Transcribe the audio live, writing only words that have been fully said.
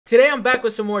Today I'm back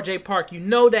with some more Jay Park. You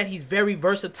know that he's very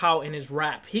versatile in his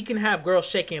rap. He can have girls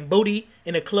shaking booty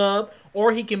in a club,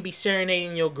 or he can be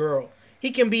serenading your girl.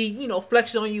 He can be,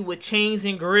 flexing on you with chains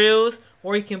and grills,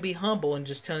 or he can be humble and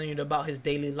just telling you about his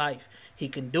daily life. He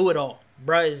can do it all.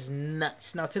 Bruh is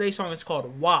nuts. Now today's song is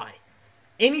called Why.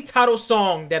 Any title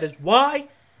song that is Why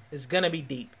is gonna be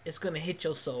deep. It's gonna hit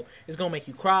your soul. It's gonna make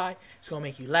you cry. It's gonna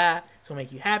make you laugh. It's gonna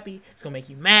make you happy. It's gonna make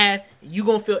you mad. You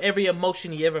gonna feel every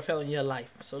emotion you ever felt in your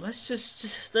life. So let's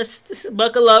just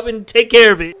buckle up and take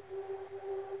care of it.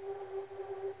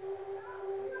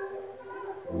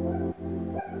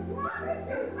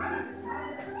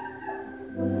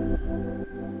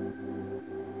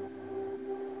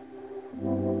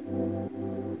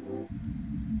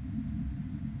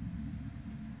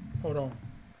 Hold on.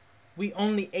 We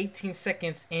only 18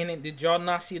 seconds in it. Did y'all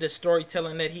not see the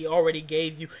storytelling that he already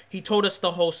gave you? He told us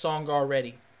the whole song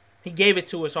already. He gave it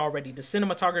to us already. The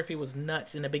cinematography was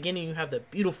nuts. In the beginning, you have the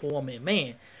beautiful woman.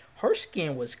 Man, her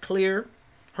skin was clear.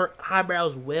 Her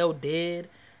eyebrows well did.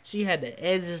 She had the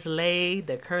edges laid,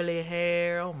 the curly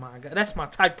hair. Oh my God, that's my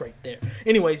type right there.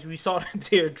 Anyways, we saw the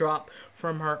tear drop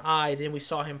from her eye. Then we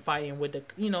saw him fighting with the,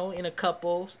 in a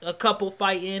couple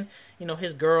fighting.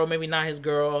 His girl, maybe not his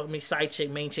girl. Maybe side chick,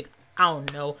 main chick. I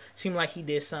don't know. Seemed like he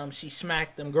did something. She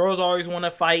smacked them. Girls always want to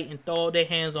fight and throw their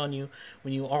hands on you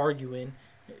when you arguing.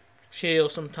 Chill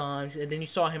sometimes. And then you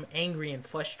saw him angry and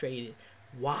frustrated.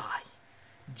 Why?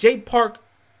 Jay Park,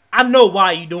 I know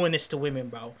why you doing this to women,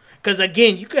 bro. Because,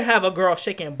 again, you could have a girl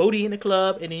shaking booty in the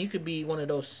club, and then you could be one of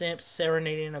those simps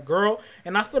serenading a girl.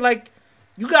 And I feel like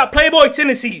you got Playboy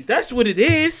tendencies. That's what it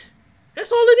is.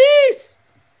 That's all it is.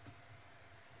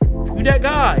 You that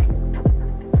guy.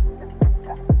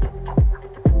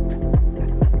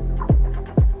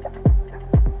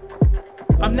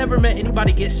 I've never met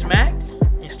anybody get smacked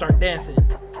and start dancing.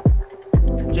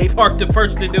 Jay Park the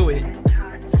first to do it.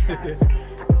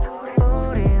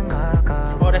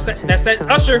 Oh, that's that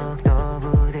Usher.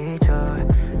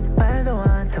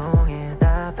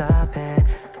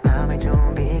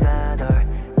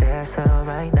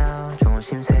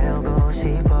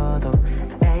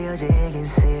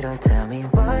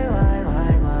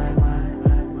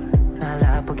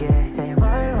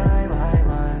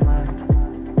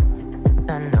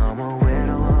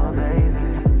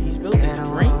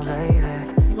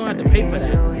 Pay for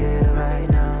that.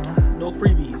 No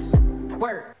freebies.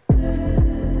 Word.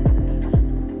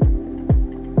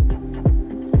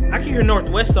 I can hear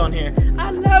Northwest on here.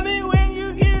 I love it when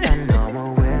you get it.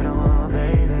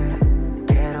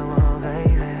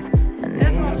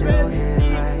 That's my best.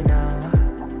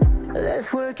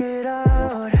 Let's work it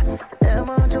out.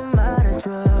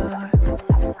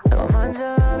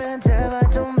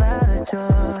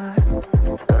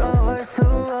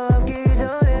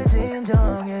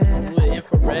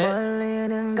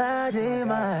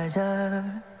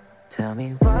 Tell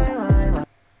me why.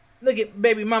 Look at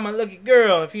baby mama, look at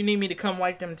girl. If you need me to come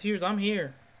wipe them tears, I'm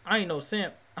here. I ain't no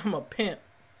simp. I'm a pimp.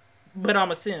 But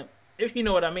I'm a simp. If you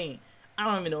know what I mean. I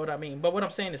don't even know what I mean. But what I'm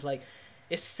saying is, like,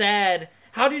 it's sad.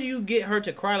 How did you get her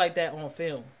to cry like that on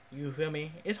film? You feel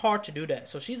me? It's hard to do that.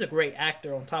 So she's a great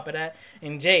actor on top of that.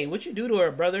 And Jay, what you do to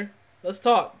her, brother? Let's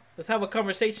talk. Let's have a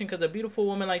conversation, because a beautiful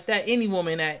woman like that, any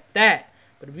woman at that,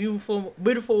 but a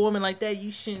beautiful woman like that,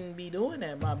 you shouldn't be doing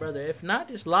that, my brother. If not,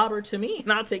 just lob her to me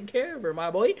and I'll take care of her,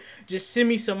 my boy. Just send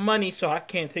me some money so I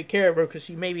can take care of her, because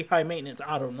she may be high maintenance.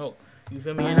 I don't know. You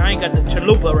feel me? And I ain't got the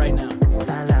chalupa right now.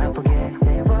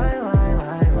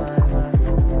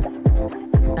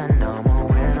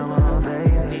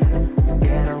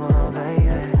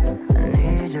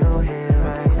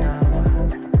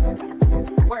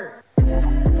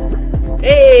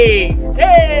 Hey!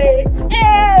 Hey!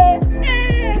 Hey!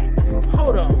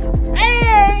 Hold on.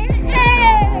 Hey,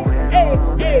 hey, hey,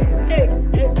 hey, hey,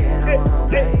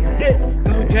 hey, hey.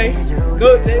 Go Jay, go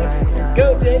Jay, go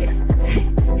Jay. Hey,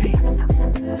 hey.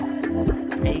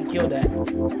 Hey, he killed that.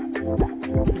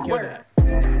 He killed that.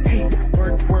 Hey,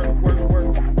 work.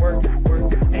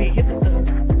 Hey, hit the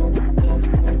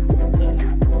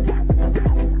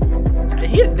Hey,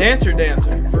 he a dancer,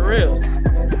 for reals.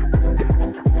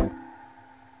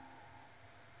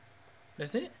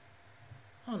 That's it?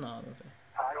 Oh no, I don't think.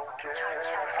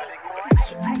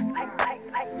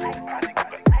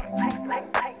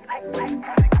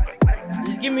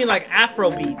 Just give me like Afro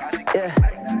beats. Yeah.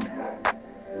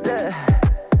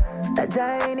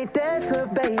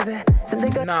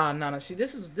 Nah. See,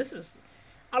 this is.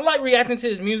 I like reacting to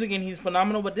his music and he's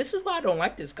phenomenal, but this is why I don't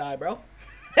like this guy, bro.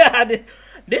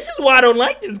 This is why I don't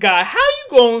like this guy. How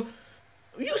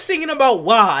you singing about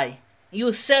why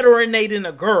you serenading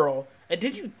a girl, and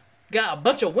did you got a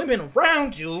bunch of women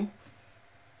around you.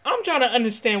 I'm trying to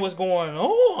understand what's going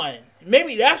on.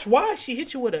 Maybe that's why she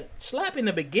hit you with a slap in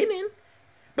the beginning.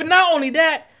 But not only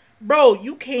that, bro,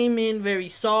 you came in very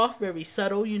soft, very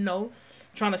subtle, you know,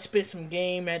 trying to spit some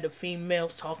game at the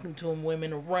females, talking to them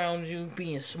women around you,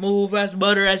 being smooth as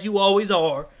butter as you always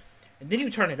are. And then you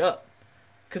turn it up.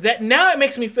 Because that now it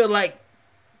makes me feel like,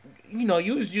 you know,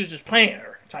 you was just playing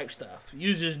her type stuff. You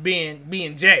was just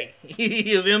being Jay.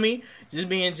 You feel me? Just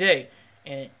being Jay.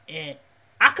 And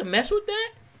I could mess with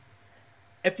that.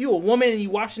 If you a woman and you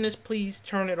watching this, please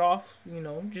turn it off. You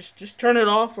know, just turn it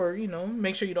off, or you know,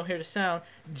 make sure you don't hear the sound.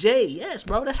 Jay, yes,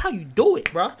 bro, that's how you do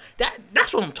it, bro.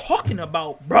 That's what I'm talking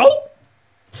about, bro.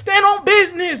 Stand on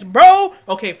business, bro.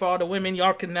 Okay, for all the women,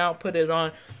 y'all can now put it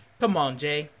on. Come on,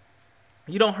 Jay.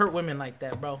 You don't hurt women like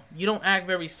that, bro. You don't act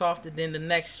very soft and then the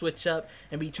next switch up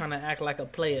and be trying to act like a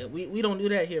player. We don't do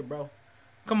that here, bro.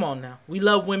 Come on now. We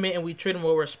love women and we treat them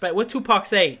with respect. What Tupac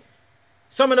say?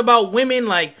 Something about women,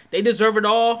 like, they deserve it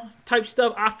all type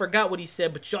stuff. I forgot what he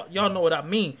said, but y'all know what I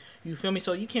mean. You feel me?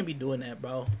 So you can't be doing that,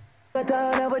 bro. Hey,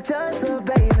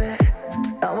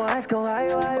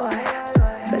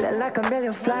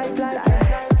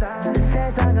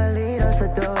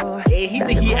 he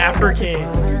think he African.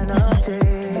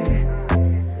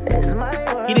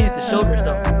 He didn't hit the shoulders,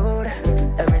 though.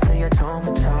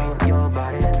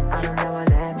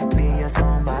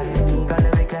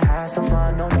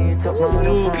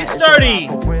 Ooh, get sturdy.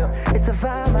 It's a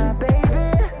vibe, my baby.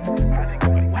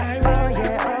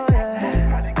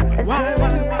 Why?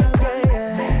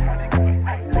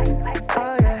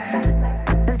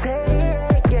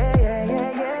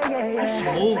 He's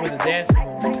smooth with the dance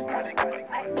moves.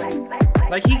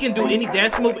 Like he can do any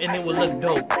dance move and it will look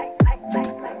dope.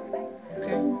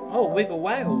 Okay. Oh, wiggle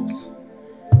waggles.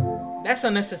 That's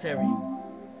unnecessary.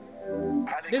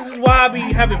 This is why I be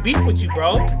having beef with you,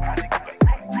 bro.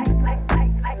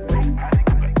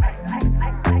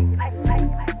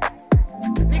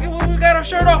 Got our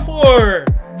shirt off for?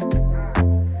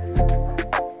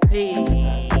 Hey,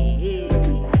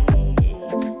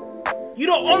 you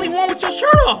the only one with your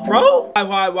shirt off, bro.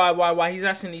 Why? He's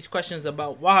asking these questions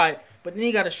about why, but then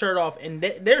he got a shirt off, and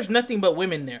there's nothing but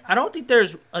women there. I don't think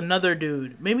there's another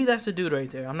dude. Maybe that's a dude right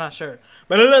there. I'm not sure,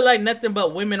 but it looked like nothing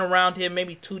but women around him.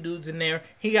 Maybe two dudes in there.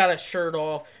 He got a shirt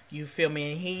off. You feel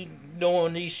me? And he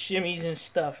doing these shimmies and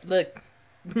stuff. Look,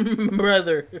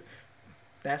 brother,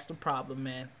 that's the problem,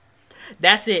 man.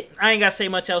 That's it. I ain't got to say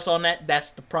much else on that.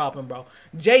 That's the problem, bro.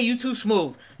 Jay, you too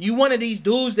smooth. You one of these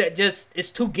dudes that just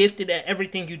is too gifted at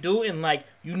everything you do, and, like,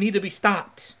 you need to be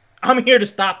stopped. I'm here to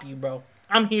stop you, bro.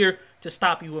 I'm here to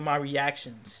stop you with my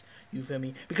reactions. You feel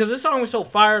me? Because this song was so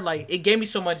fire, like, it gave me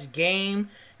so much game,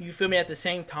 you feel me, at the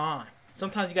same time.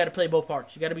 Sometimes you got to play both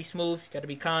parts. You got to be smooth, you got to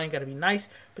be kind, you got to be nice,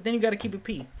 but then you got to keep it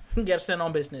P. You got to stand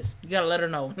on business. You got to let her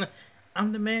know.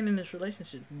 I'm the man in this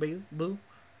relationship, boo.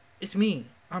 It's me.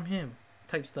 I'm him,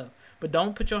 type stuff. But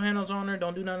don't put your handles on her.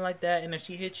 Don't do nothing like that. And if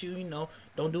she hits you, you know,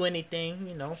 don't do anything,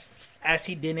 you know, as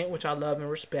he didn't, which I love and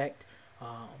respect.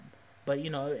 But, you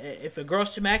know, if a girl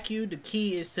smack you, the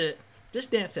key is to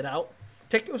just dance it out.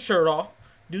 Take your shirt off.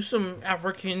 Do some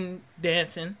African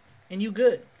dancing. And you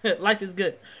good. Life is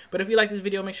good. But if you like this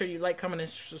video, make sure you like, comment, and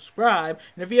subscribe.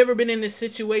 And if you ever been in this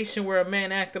situation where a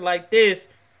man acted like this,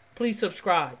 please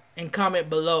subscribe and comment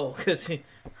below. Because I'm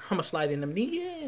going to slide in them. Yeah.